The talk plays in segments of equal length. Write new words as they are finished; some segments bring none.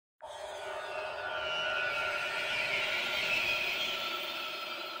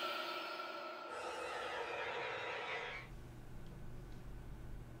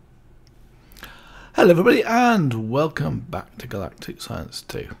Hello everybody and welcome back to Galactic Science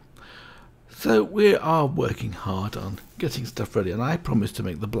 2. So we are working hard on getting stuff ready, and I promised to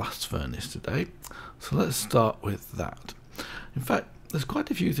make the blast furnace today. So let's start with that. In fact, there's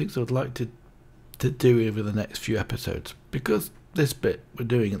quite a few things I would like to do over the next few episodes, because this bit we're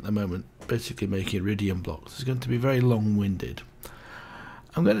doing at the moment, basically making iridium blocks, is going to be very long-winded.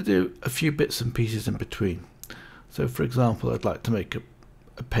 I'm going to do a few bits and pieces in between. So for example, I'd like to make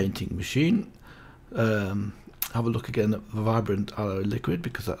a painting machine. Have a look again at the vibrant alloy liquid,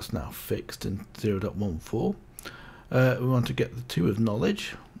 because that's now fixed in 0.14. We want to get the 2 of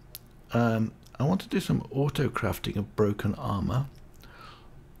knowledge. I want to do some auto crafting of broken armor.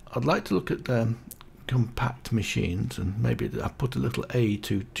 I'd like to look at compact machines, and maybe I'll put a little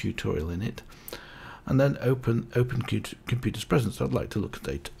A2 tutorial in it. And then open computers present. So I'd like to look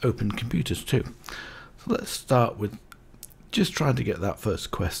at open computers too. So let's start with just trying to get that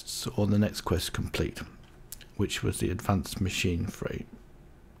first quest, or the next quest, complete, which was the advanced machine for a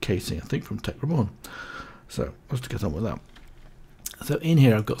casing, I think from reborn. So let's get on with that. So in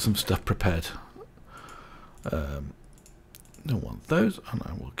here I've got some stuff prepared. Don't want those, and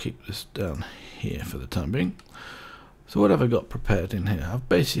I will keep this down here for the time being. So what have I got prepared in here? I've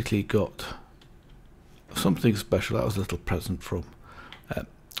basically got something special. That was a little present from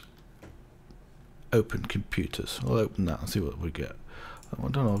open computers. I'll open that and see what we get. I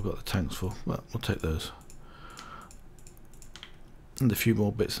don't know what I've got the tanks for, but we'll take those. And a few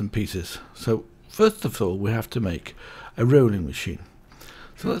more bits and pieces. So first of all, we have to make a rolling machine.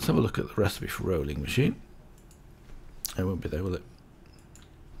 So let's have a look at the recipe for rolling machine. It won't be there, will it?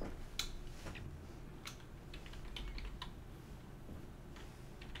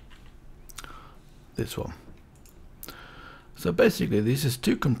 This one. So basically this is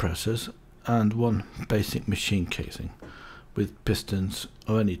 2 compressors and 1 basic machine casing with pistons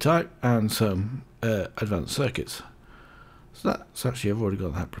of any type and some advanced circuits. So that's actually, I've already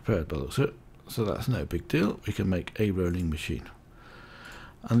got that prepared by the looks of it, so that's no big deal. We can make a rolling machine.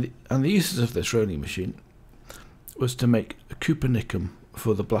 And the uses of this rolling machine was to make a Cupronickel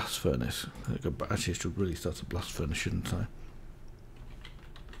for the blast furnace. Actually, I should really start a blast furnace, shouldn't I?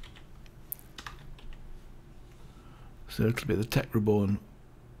 So it'll be the reborn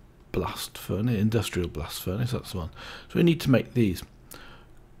blast furnace, industrial blast furnace, that's the one. So we need to make these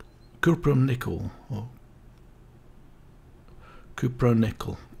Cupronickel or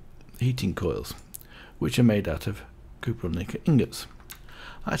Cupronickel heating coils, which are made out of Cupronickel ingots.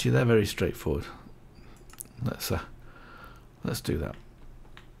 Actually, they're very straightforward. Let's do that.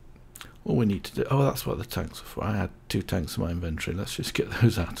 All we need to do, oh, that's what the tanks are for. I had 2 tanks in my inventory. Let's just get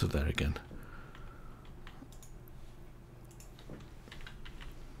those out of there again.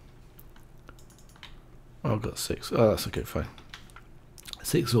 Oh, I've got 6. Oh, that's okay, fine.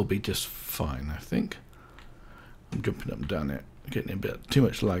 6 will be just fine, I think. I'm jumping up and down here, getting a bit too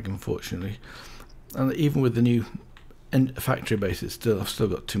much lag, unfortunately. And even with the new factory base, I've still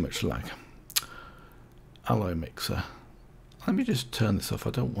got too much lag. Alloy mixer. Let me just turn this off. I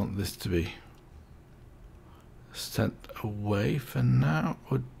don't want this to be sent away for now.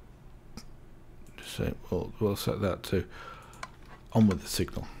 Or just say we'll set that to on with the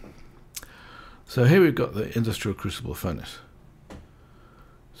signal. So here we've got the industrial crucible furnace.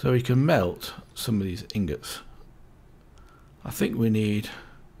 So we can melt some of these ingots. I think we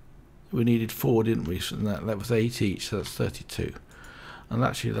needed 4, didn't we? So that was 8 each, so that's 32. And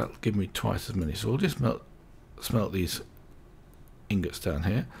actually that'll give me twice as many. So we'll just smelt these ingots down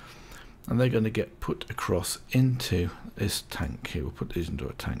here, and they're going to get put across into this tank here. We'll put these into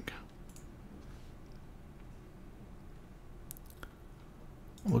a tank.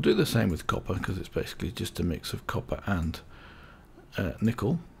 We'll do the same with copper, because it's basically just a mix of copper and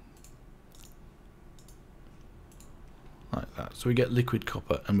nickel, like that. So we get liquid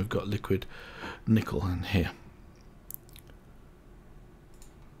copper and we've got liquid nickel in here.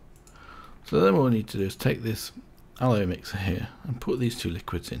 So then what we need to do is take this alloy mixer here and put these 2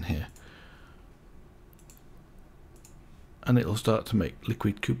 liquids in here, and it'll start to make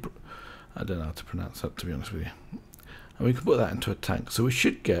liquid I don't know how to pronounce that, to be honest with you. And we can put that into a tank, so we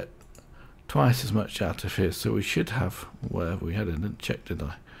should get twice as much out of here. So we should have, wherever we had it, I didn't check, did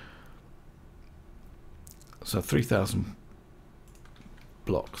I? So 3,000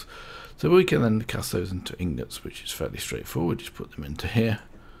 blocks. So we can then cast those into ingots, which is fairly straightforward. Just put them into here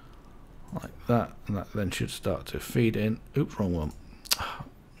like that, and that then should start to feed in. Oops, wrong one.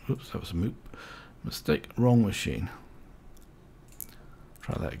 Oops, that was a mistake. Wrong machine.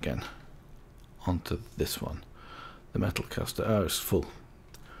 Try that again. Onto this one. The metal caster. Oh, it's full.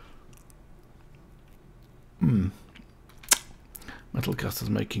 metal casters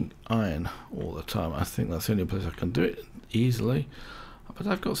making iron all the time. I think that's the only place I can do it easily. But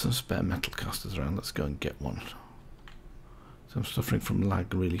I've got some spare metal casters around. Let's go and get one. So I'm suffering from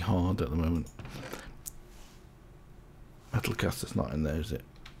lag really hard at the moment. Metal caster's not in there, is it?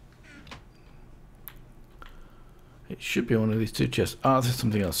 It should be one of these two chests. Ah, this is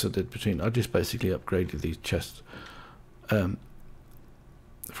something else I did between. I just basically upgraded these chests from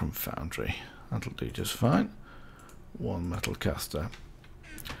Foundry. That'll do just fine. One metal caster.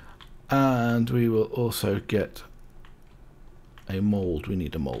 And we will also get a mould. We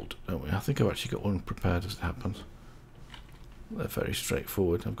need a mould, don't we? I think I've actually got one prepared as it happens. They're very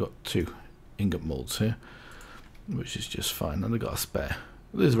straightforward. I've got 2 ingot moulds here, which is just fine, and I've got a spare.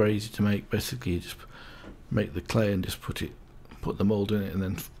 This is very easy to make. Basically, you just make the clay and just put the mould in it, and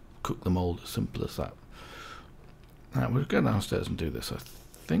then cook the mould. As simple as that. Now we'll go downstairs and do this. I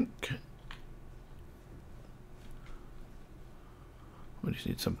think we just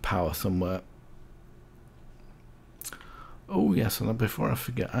need some power somewhere. Oh yes, and before I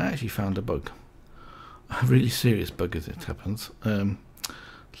forget, I actually found a bug. A really serious bug as it happens. So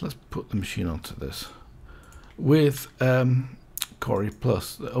let's put the machine onto this. With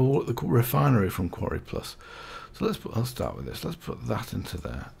quarryplus, or the refinery from quarryplus. So I'll start with this. Let's put that into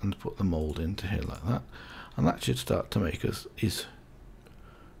there and put the mould into here like that. And that should start to make us is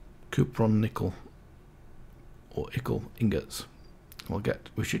Cupronickel or nickel ingots.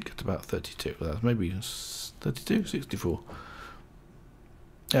 We should get about 32. Well, that's maybe 32, 64.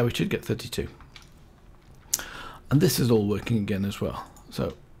 Yeah, we should get 32. And this is all working again as well.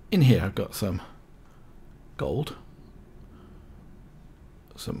 So in here I've got some gold,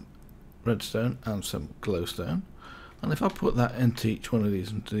 some redstone and some glowstone. And if I put that into each one of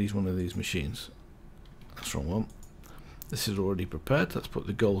these, one of these machines, that's the wrong one. This is already prepared. Let's put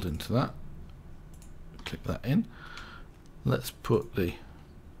the gold into that. Click that in. Let's put the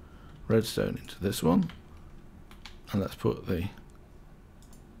redstone into this one, and let's put the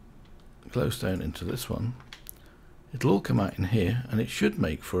glowstone into this one. It'll all come out in here, and it should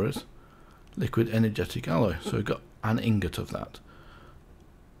make for us liquid energetic alloy. So we've got an ingot of that,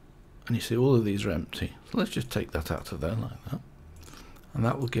 and you see all of these are empty. So let's just take that out of there like that, and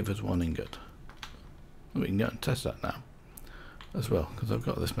that will give us 1 ingot. We can go and test that now as well, because I've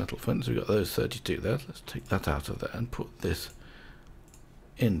got this metal flint. So we've got those 32 there. Let's take that out of there and put this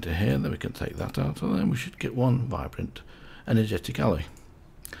into here. Then we can take that out, and then we should get 1 vibrant energetic alloy.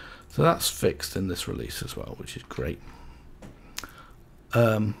 So that's fixed in this release as well, which is great.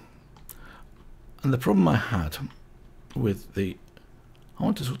 And the problem I had with I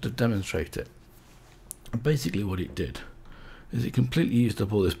want to sort of demonstrate it. And basically what it did is it completely used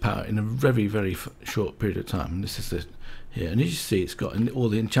up all this power in a very, very short period of time. And this is it here, and as you see, it's got all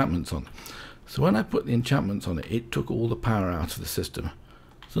the enchantments on. So when I put the enchantments on it, it took all the power out of the system.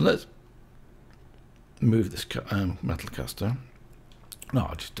 So let's move this metal caster. No,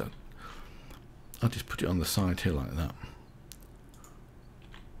 I'll just put it on the side here like that.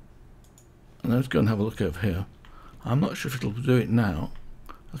 And let's go and have a look over here. I'm not sure if it'll do it now.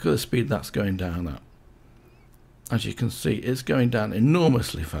 Look at the speed that's going down at. As you can see, it's going down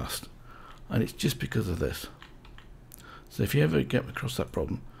enormously fast, and it's just because of this. So if you ever get across that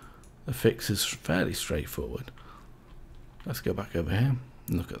problem, the fix is fairly straightforward. Let's go back over here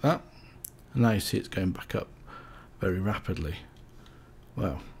and look at that, and now you see it's going back up very rapidly.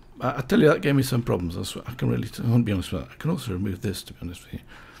 Wow, I tell you, that gave me some problems. I won't be honest with that. I can also remove this, to be honest with you.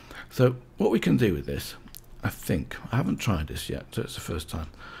 So what we can do with this, I think, I haven't tried this yet, so it's the first time.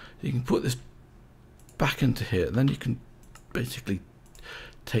 You can put this back into here, and then you can basically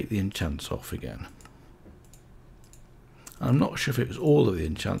take the enchants off again. I'm not sure if it was all of the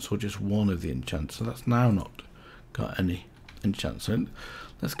enchants or just one of the enchants, so that's now not got any enchants. So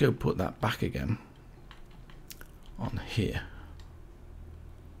let's go put that back again on here.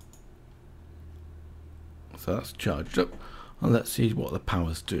 So that's charged up, and let's see what the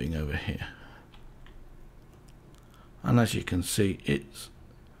power's doing over here. And as you can see, it's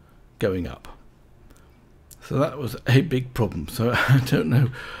going up. So that was a big problem. So I don't know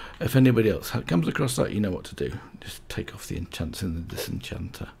if anybody else comes across that, you know what to do. Just take off the enchants in the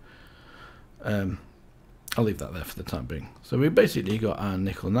disenchanter. I'll leave that there for the time being. So we basically got our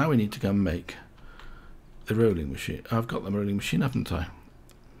nickel. Now we need to go and make the rolling machine. I've got the rolling machine, haven't I?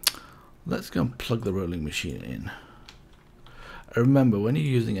 Let's go and plug the rolling machine in. Remember, when you're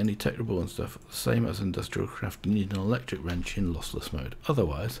using any tech reborn stuff, same as industrial craft, you need an electric wrench in lossless mode.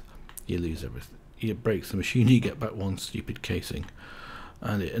 Otherwise, you lose everything. It breaks the machine, you get back one stupid casing,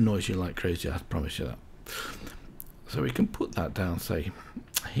 and it annoys you like crazy, I promise you that. So we can put that down, say,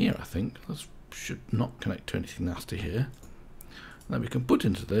 here, I think. This should not connect to anything nasty here. Now we can put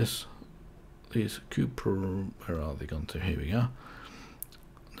into this these where are they gone to? Here we are.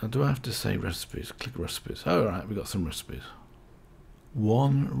 Now do I have to say recipes? Click recipes. Oh right, we got some recipes.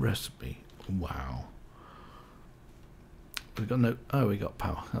 One recipe. Wow. We got no. Oh, we got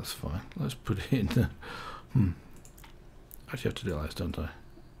power. That's fine. Let's put it in. Actually, have to do this, don't I?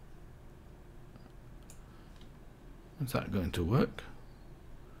 Is that going to work?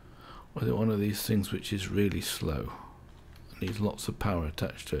 Or is it one of these things which is really slow? Needs lots of power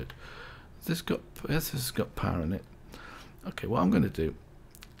attached to it. Yes, this has got power in it. Okay, what I'm going to do,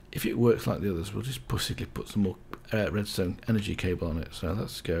 if it works like the others, we'll just possibly put some more redstone energy cable on it. So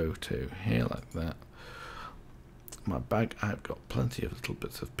let's go to here like that. My bag, I've got plenty of little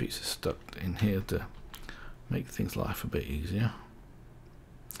bits of pieces stuck in here to make things life a bit easier,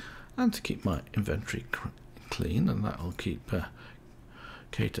 and to keep my inventory clean, and that will keep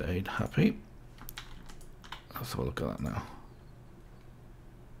Caithleen happy. Let's have a look at that now.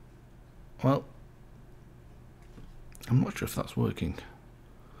 Well, I'm not sure if that's working.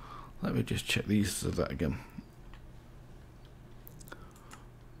 Let me just check these of that again.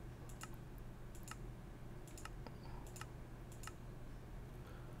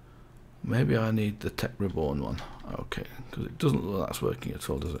 Maybe I need the tech reborn one. Okay, because it doesn't look like that's working at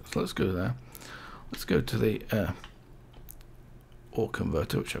all, does it? So let's go there. Let's go to the ore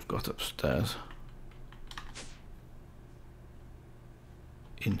converter, which I've got upstairs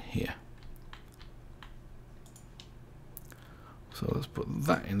in here. So let's put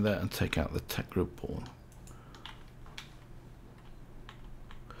that in there and take out the tech reborn.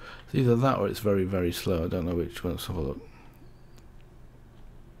 It's either that or it's very, very slow. I don't know which one. Let's have a look.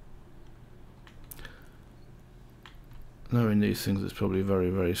 Knowing these things, it's probably very,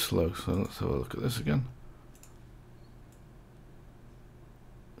 very slow. So let's have a look at this again.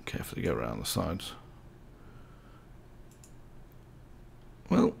 Carefully go around the sides.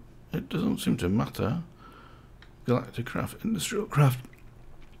 Well, it doesn't seem to matter. Galactic Craft, Industrial Craft,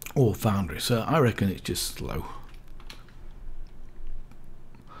 or Foundry. So I reckon it's just slow.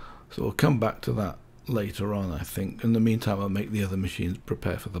 So we'll come back to that later on, I think. In the meantime, I'll make the other machines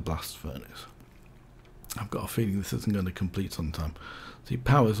prepare for the blast furnace. I've got a feeling this isn't going to complete on time. See,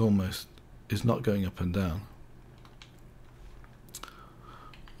 power is not going up and down.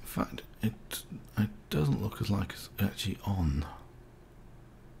 In fact, it doesn't look as like it's actually on.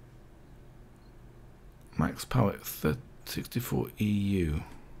 Max power 64 EU.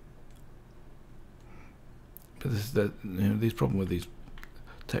 But this is these problem with these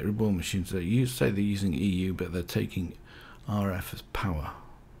tech reborn machines. You say they're using EU, but they're taking RF as power.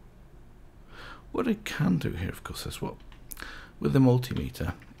 What I can do here, of course, is what with the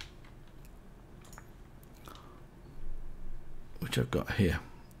multimeter, which I've got here.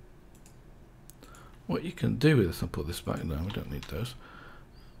 What you can do with this, I'll put this back down. We don't need those.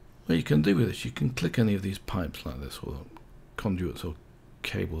 What you can do with this, you can click any of these pipes like this, or conduits, or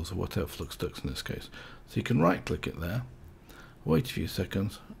cables, or whatever, flux ducts in this case. So you can right-click it there, wait a few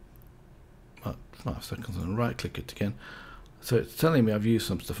seconds, about 5 seconds, and right-click it again. So it's telling me I've used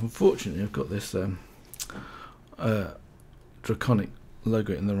some stuff. Unfortunately, I've got this draconic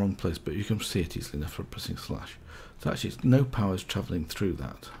logo in the wrong place, but you can see it easily enough for pressing slash. So actually, no power is travelling through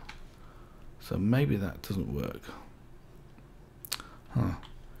that. So maybe that doesn't work. Huh.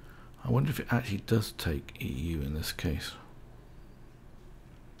 I wonder if it actually does take EU in this case.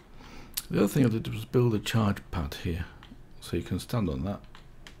 The other thing I did was build a charge pad here, so you can stand on that.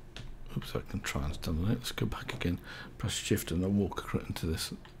 Oops, I can try and stand on it. Let's go back again, press shift, and I'll walk into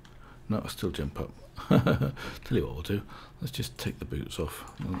this. No, I'll still jump up. Tell you what we'll do. Let's just take the boots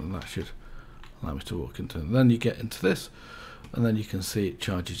off, and that should allow me to walk into it. And then you get into this, and then you can see it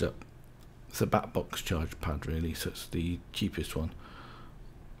charges up. It's a back box charge pad, really, so it's the cheapest one.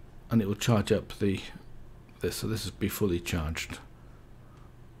 And it will charge up this, so this is be fully charged.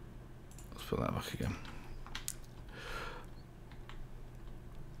 Let's put that back again.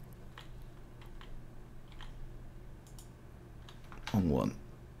 On one.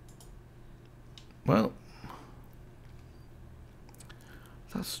 Well,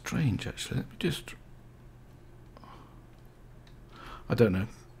 that's strange actually. Let me just, I don't know.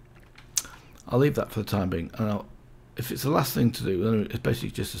 I'll leave that for the time being, and if it's the last thing to do, then it's basically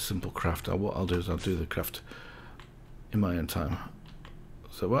just a simple craft. What I'll do is I'll do the craft in my own time.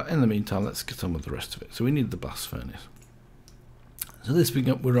 So well, in the meantime, let's get on with the rest of it. So we need the blast furnace. So this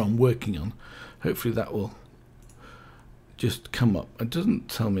we're working on. Hopefully that will just come up. It doesn't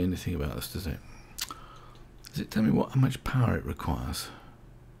tell me anything about this, does it? Does it tell me how much power it requires?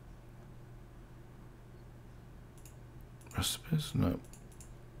 Recipes? No.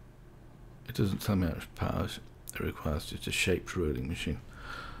 It doesn't tell me how much power. It requires just a shaped rolling machine.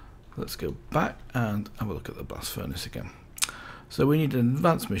 Let's go back and have a look at the blast furnace again. So we need an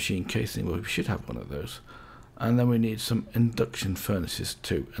advanced machine casing. Well, we should have one of those. And then we need some induction furnaces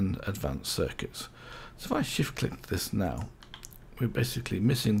too, and advanced circuits. So if I shift click this now, we're basically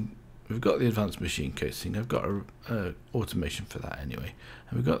missing. We've got the advanced machine casing. I've got a automation for that anyway,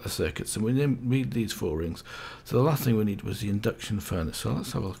 and we've got the circuits, and we need these 4 rings. So the last thing we need was the induction furnace. So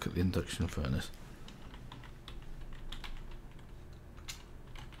let's have a look at the induction furnace.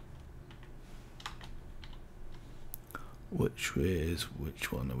 Which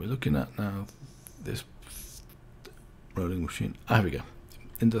one are we looking at now? This rolling machine. Here we go.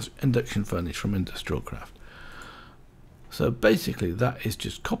 Induction furnace from Industrial Craft. So basically that is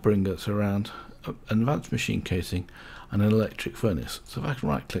just copper ingots around an advanced machine casing and an electric furnace. So if I can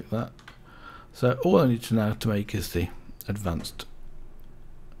right click that, so all I need to now to make is the advanced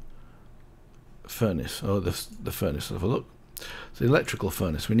furnace, or the furnace. Have a look. So the electrical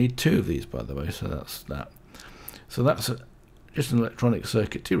furnace, we need 2 of these, by the way, so that's that. So that's just an electronic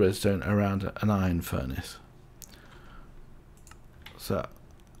circuit, 2 redstone around an iron furnace. So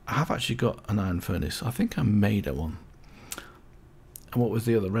I have actually got an iron furnace. I think I made a one. And what was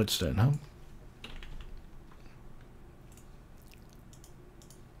the other? Redstone, huh?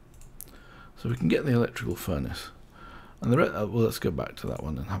 So we can get the electrical furnace. And the well, let's go back to that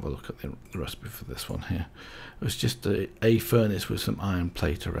one and have a look at the recipe for this one here. It was just a furnace with some iron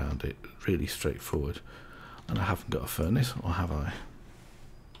plate around it. Really straightforward. And I haven't got a furnace, or have I?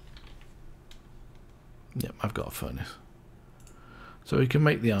 Yep, I've got a furnace. So we can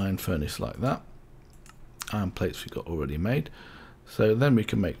make the iron furnace like that. Iron plates we've got already made. So then we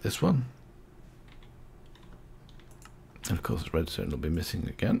can make this one. And of course the redstone will be missing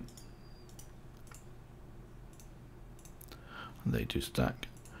again. And they do stack.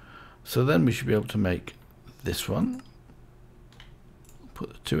 So then we should be able to make this one.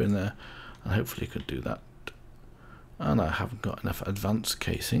 Put the 2 in there, and hopefully you could do that. And I haven't got enough advanced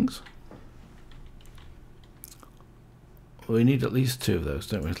casings. We need at least 2 of those,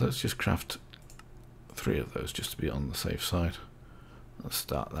 don't we? Let's just craft 3 of those just to be on the safe side. Let's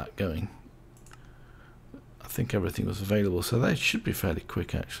start that going. I think everything was available, so they should be fairly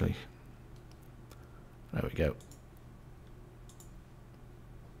quick actually. There we go.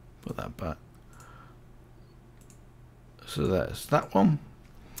 Put that back. So there's that one.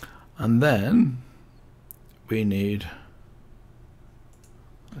 And then we need,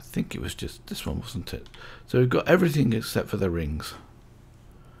 I think it was just this one, wasn't it? So we've got everything except for the rings.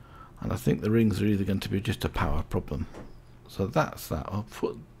 And I think the rings are either going to be just a power problem. So that's that. I'll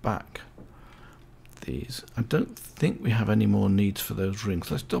put back these. I don't think we have any more needs for those rings.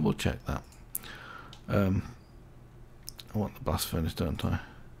 Let's double check that. I want the blast furnace, don't I?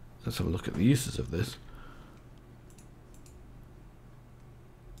 Let's have a look at the uses of this.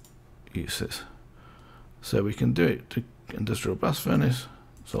 Uses. So we can do it to industrial blast furnace,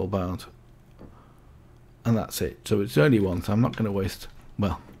 soul bound, and that's it. So it's only one, so I'm not going to waste.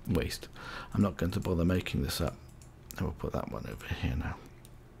 I'm not going to bother making this up. And we'll put that one over here now.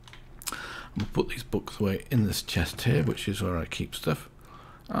 We'll put these books away in this chest here, which is where I keep stuff.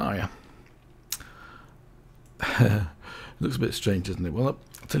 Oh yeah. It looks a bit strange, doesn't it? Well,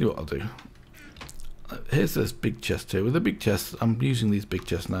 I'll tell you what I'll do. Here's this big chest here. With the big chest, I'm using these big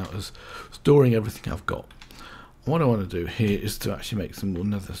chests now as storing everything I've got. What I want to do here is to actually make some more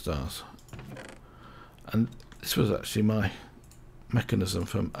nether stars. And this was actually my mechanism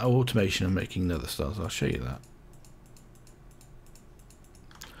for automation and making nether stars. I'll show you that.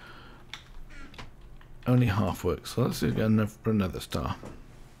 Only half works, so let's do another star.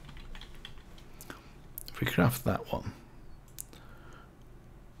 If we craft that one,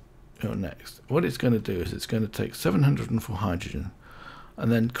 go next. What it's going to do is it's going to take 704 hydrogen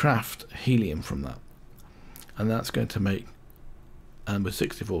and then craft helium from that, and that's going to make, and with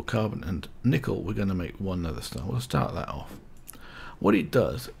 64 carbon and nickel, we're going to make one nether star. We'll start that off. What it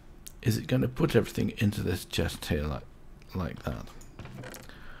does is it's going to put everything into this chest here like that.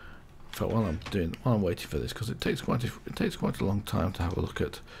 In fact, while I'm waiting for this, because it takes quite a long time to have a look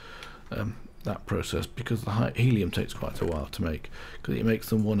at that process, because the helium takes quite a while to make, because it makes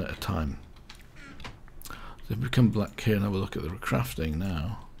them one at a time. So if we come back here and have a look at the crafting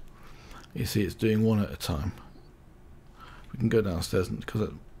now, you see it's doing one at a time. We can go downstairs and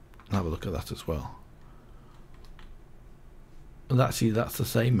have a look at that as well. And actually, that's the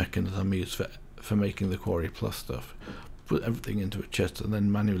same mechanism I use for making the quarryplus stuff. Put everything into a chest and then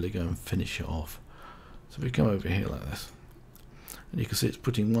manually go and finish it off. So if we come over here like this, and you can see it's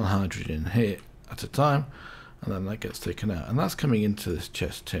putting one hydrogen in here at a time, and then that gets taken out, and that's coming into this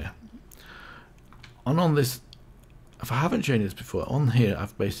chest here. And on this if I haven't shown you this before, on here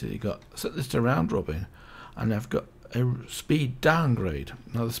I've basically got set this to round robin, and I've got a speed downgrade.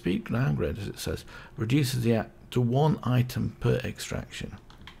 Now the speed downgrade, as it says, reduces the to 1 item per extraction.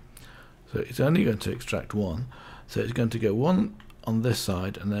 So it's only going to extract 1. So it's going to go 1 on this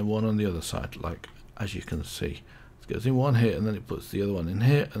side and then 1 on the other side, like as you can see. It goes in 1 here and then it puts the other one in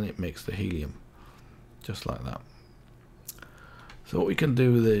here and it makes the helium, just like that. So what we can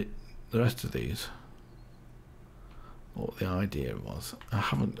do with the rest of these, what the idea was,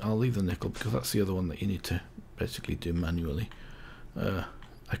 I'll leave the nickel because that's the other one that you need to basically do manually.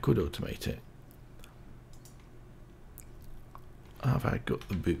 I could automate it. Have I got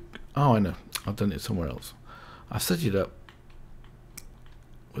the book? Oh, I know, I've done it somewhere else. I've set it up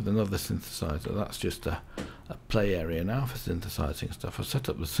with another synthesizer. That's just a play area now for synthesizing stuff. I've set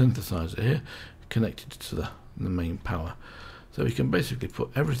up the synthesizer here, connected to the main power. So we can basically put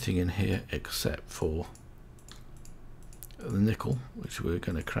everything in here except for the nickel, which we're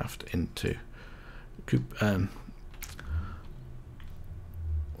going to craft into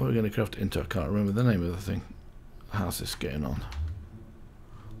we're going to craft into, I can't remember the name of the thing. How's this getting on?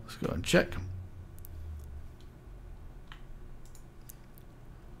 Let's go and check.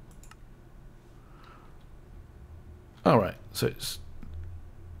 Alright, so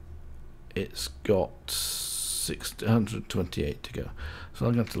it's got 628 to go. So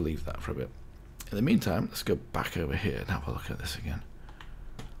I'm going to leave that for a bit. In the meantime, let's go back over here and have a look at this again.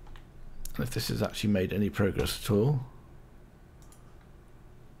 And if this has actually made any progress at all.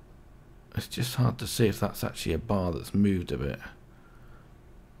 It's just hard to see if that's actually a bar that's moved a bit.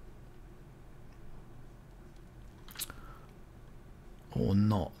 Or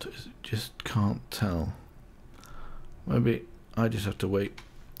not. Just can't tell. Maybe I just have to wait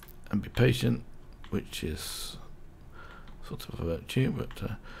and be patient, which is sort of a virtue.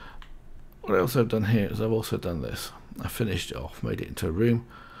 But what I also have done here is I've also done this. I finished it off, made it into a room,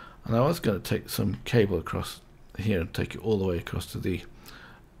 and I was going to take some cable across here and take it all the way across to the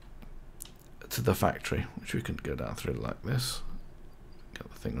factory, which we can go down through like this.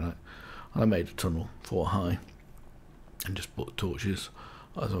 Get the thing right. And I made a tunnel 4 high and just put torches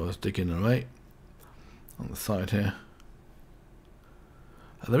as I was digging away on the side here.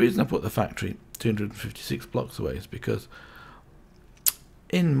 And the reason I put the factory 256 blocks away is because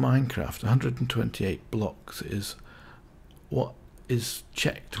in Minecraft 128 blocks is what is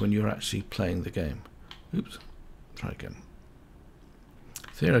checked when you're actually playing the game. Oops, try again.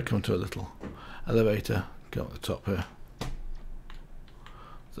 So here I come to a little elevator, go at the top here.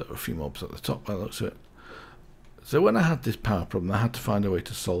 So there are a few mobs at the top by the looks of it. So when I had this power problem, I had to find a way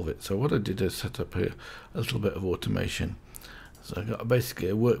to solve it. So what I did is set up here a little bit of automation. So I got basically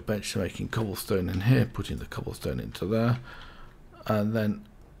a workbench making cobblestone in here, putting the cobblestone into there, and then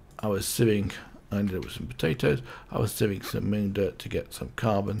I was sieving. I ended up with some potatoes. I was sieving some moon dirt to get some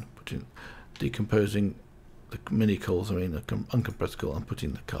carbon, decomposing the mini coals, uncompressed coal, and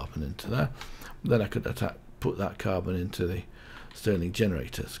putting the carbon into there. Then I could put that carbon into the Stirling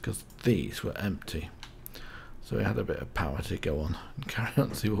generators because these were empty. So we had a bit of power to go on and carry on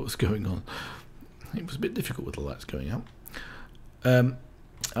and see what was going on. It was a bit difficult with the lights going out.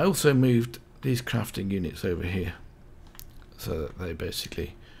 I also moved these crafting units over here so that they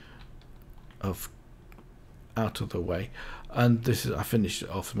basically out of the way. And this is, I finished it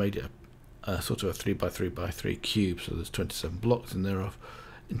off, made it a sort of a 3x3x3 cube. So there's 27 blocks in there of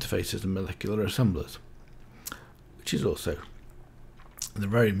interfaces and molecular assemblers, which is also the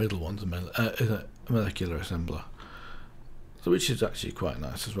very middle one's is a molecular assembler, so which is actually quite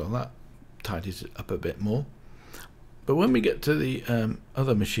nice as well. That tidies it up a bit more. But when we get to the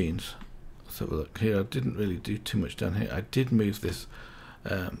other machines, let's have a look here. I didn't really do too much down here. I did move this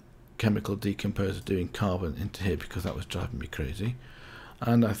chemical decomposer doing carbon into here because that was driving me crazy,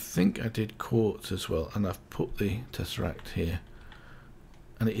 and I think I did quartz as well, and I've put the tesseract here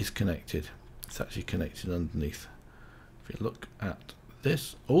and it is connected. It's actually connected underneath. If you look at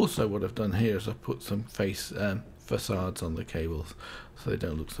this, also what I've done here is I've put some facades on the cables so they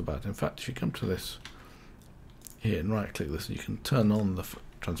don't look so bad. In fact, if you come to this here and right click this, you can turn on the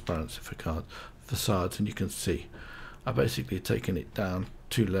transparency facades and you can see I've basically taken it down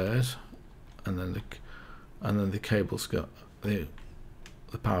 2 layers, and then the cables got the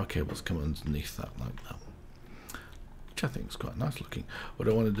power cables come underneath that like that, which I think is quite nice looking. What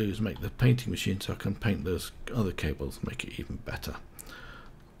I want to do is make the painting machine so I can paint those other cables and make it even better.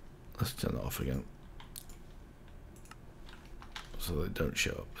 Let's turn that off again so they don't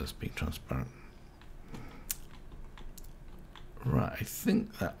show up as being transparent. Right, I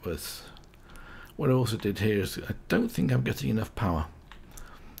think that was what I also did here. Is I don't think I'm getting enough power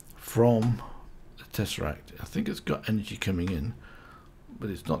from the tesseract. I think it's got energy coming in, but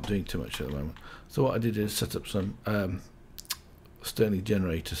it's not doing too much at the moment. So what I did is set up some Stirling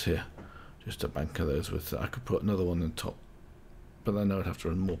generators here, just a bank of those. With I could put another one on top, but then I would have to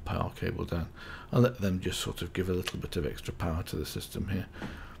run more power cable down. I'll let them just sort of give a little bit of extra power to the system here,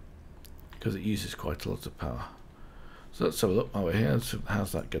 because it uses quite a lot of power. So let's have a look while we're here. So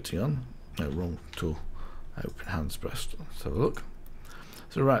how's that getting on? No, wrong tool. Open hands pressed. Let's have a look.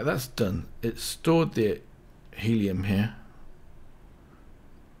 So right, that's done. It's stored the helium here.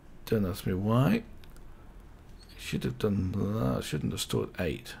 Don't ask me why. It should have done that. It shouldn't have stored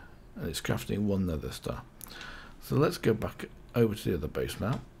 8. And it's crafting 1 nether star. So let's go back over to the other base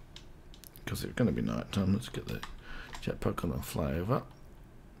now, because it's going to be night time. Let's get the jetpack on and fly over.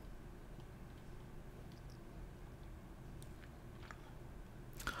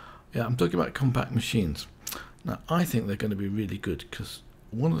 Yeah, I'm talking about compact machines. Now, I think they're going to be really good, because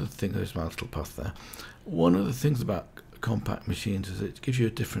one of the things, there's my little path there, one of the things about compact machines is it gives you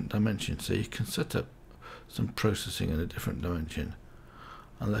a different dimension, so you can set up some processing in a different dimension,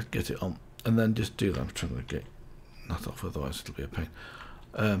 and let's get it on, and then just do that. I'm trying to get that off, otherwise it'll be a pain.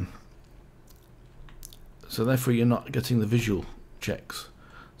 So therefore you're not getting the visual checks,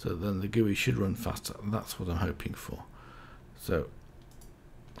 so then the GUI should run faster, and that's what I'm hoping for. So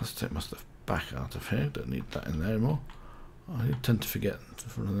let's take my stuff back out of here. Don't need that in there anymore. I tend to forget,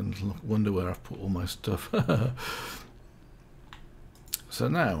 and wonder where I've put all my stuff. So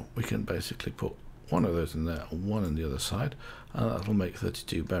now we can basically put one of those in there and one on the other side, and that'll make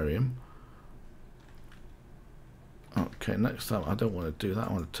 32 barium. Okay, next time I don't want to do that.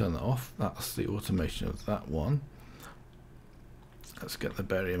 I want to turn that off. That's the automation of that one. Let's get the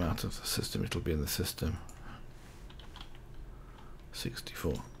barium out of the system. It'll be in the system.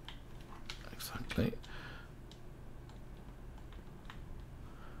 64. Exactly.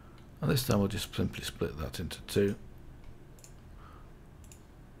 And this time we'll just simply split that into 2.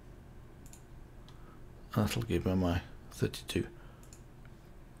 And that'll give me my 32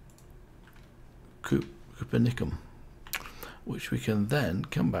 Cupronickel, which we can then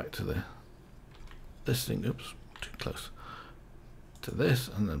come back to this thing, oops, too close, to this,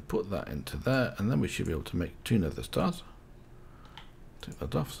 and then put that into there, and then we should be able to make 2 nether stars. Take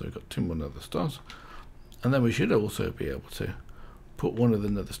that off, so we've got 2 more nether stars, and then we should also be able to put one of the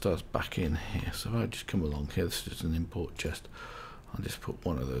nether stars back in here. So if I just come along here, this is just an import chest, I'll just put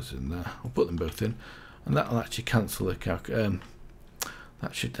one of those in there. I'll put them both in, and that'll actually cancel the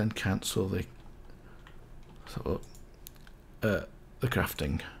that should then cancel the the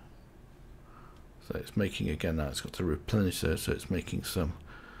crafting. So it's making, again, now it's got to replenish there, so it's making some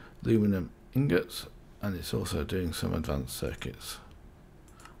aluminum ingots, and it's also doing some advanced circuits,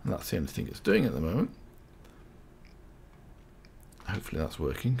 and that's the only thing it's doing at the moment. Hopefully that's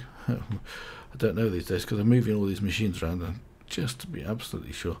working. I don't know these days, because I'm moving all these machines around, and just to be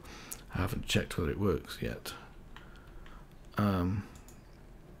absolutely sure, I haven't checked whether it works yet.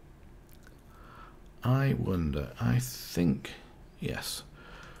 I wonder, I think yes.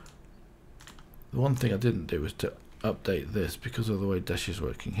 The one thing I didn't do was to update this because of the way Dash is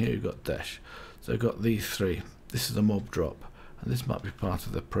working. Here you've got Dash, so I've got these 3. This is a mob drop, and this might be part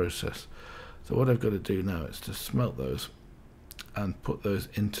of the process. So what I've got to do now is to smelt those and put those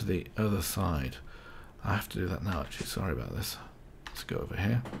into the other side. I have to do that now, actually, sorry about this. Let's go over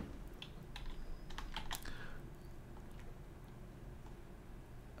here.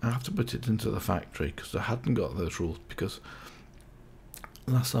 I have to put it into the factory because I hadn't got those rules, because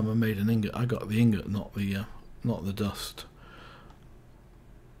last time I made an ingot, I got the ingot, not the dust.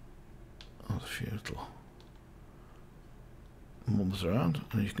 There's a few little mobs around,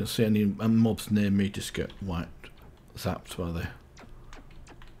 and you can see any mobs near me just get wiped, zapped by the.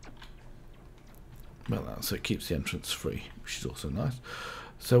 Well, that's it, keeps the entrance free, which is also nice.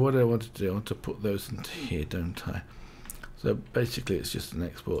 So what I want to do, I want to put those into here, don't I? So basically it's just an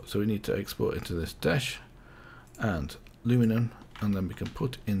export, so we need to export into this dash and aluminum, and then we can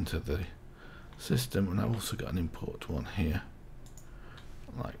put into the system, and I've also got an import one here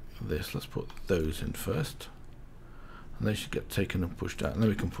like this. Let's put those in first, and they should get taken and pushed out, and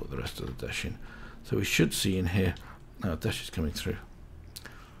then we can put the rest of the dash in. So we should see in here, now dash is coming through.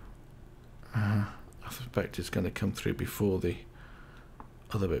 I suspect it's going to come through before the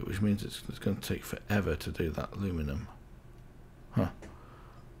other bit, which means it's going to take forever to do that aluminum. Huh.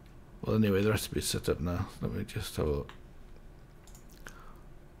 Well, anyway, the recipe is set up now. Let me just have a look.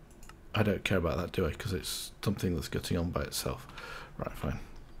 I don't care about that, do I? Because it's something that's getting on by itself. Right, fine.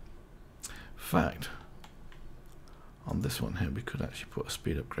 In fact, on this one here, we could actually put a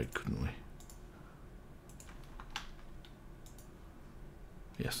speed upgrade, couldn't we?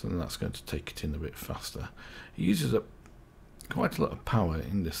 Yes, and that's going to take it in a bit faster. It uses up quite a lot of power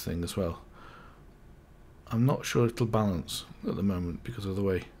in this thing as well. I'm not sure it'll balance at the moment because of the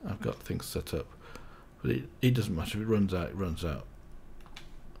way I've got things set up. But it doesn't matter. If it runs out, it runs out.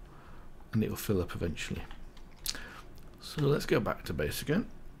 And it will fill up eventually. So let's go back to base again.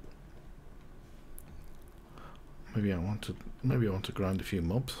 Maybe I want to grind a few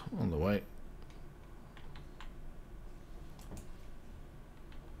mobs on the way.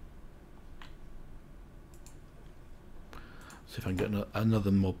 See if I can get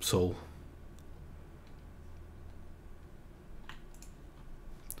another mob soul.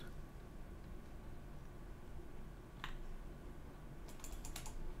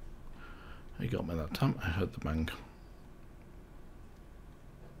 He got me that time. I heard the bang.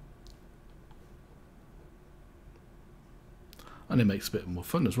 And it makes a bit more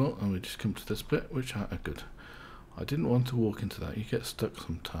fun as well. And we just come to this bit, which are good. I didn't want to walk into that. You get stuck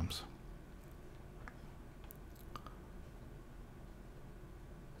sometimes.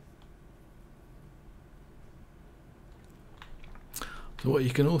 So what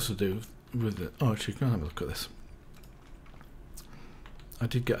you can also do with it, oh actually, can I have a look at this? I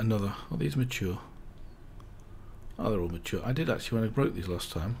did get another, are these mature? Oh, they're all mature. I did actually, when I broke these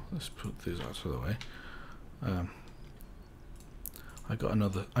last time, let's put these out of the way. I got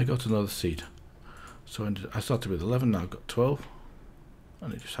another seed. So I started with 11, now I've got 12.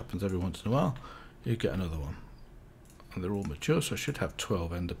 And it just happens every once in a while, you get another one. And they're all mature, so I should have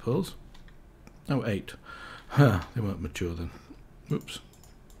 12 ender pearls. Oh, 8. Huh, they weren't mature then. Oops.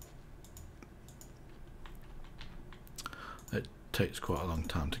 It takes quite a long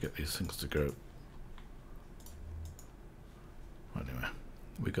time to get these things to grow. Anyway,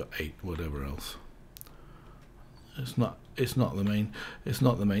 we got 8, whatever else. It's not the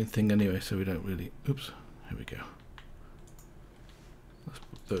main thing anyway, so we don't really, oops, here we go. Let's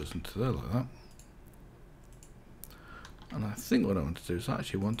put those into there like that. And I think what I want to do is I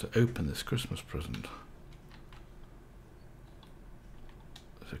actually want to open this Christmas present.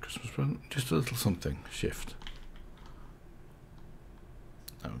 A Christmas present, just a little something. Shift.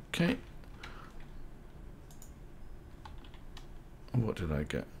 Okay. And what did I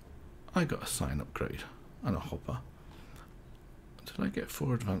get? I got a sign upgrade and a hopper. Did I get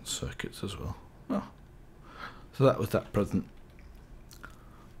 4 advanced circuits as well? Oh, so that was that present.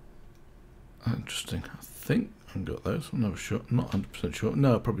 Interesting. I think I got those. I'm not sure. Not 100% sure.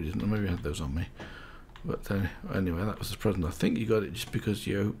 No, I probably didn't. Maybe I had those on me. But anyway, that was the present. I think you got it just because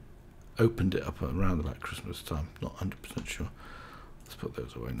you opened it up around about Christmas time. Not 100% sure. Let's put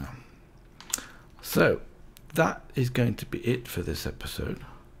those away now. So, that is going to be it for this episode.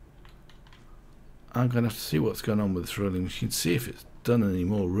 I'm going to have to see what's going on with this rolling machine, see if it's done any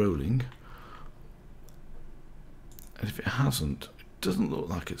more rolling. And if it hasn't, it doesn't look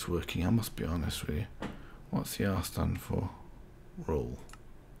like it's working, I must be honest with you. What's the R stand for? Roll.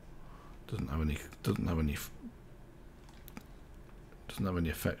 Doesn't have any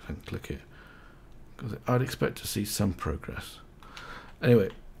effect. I can click it because I'd expect to see some progress.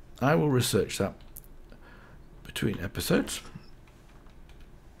 Anyway, I will research that between episodes.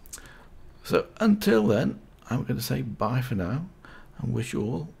 So until then, I'm going to say bye for now and wish you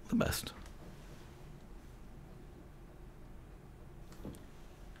all the best.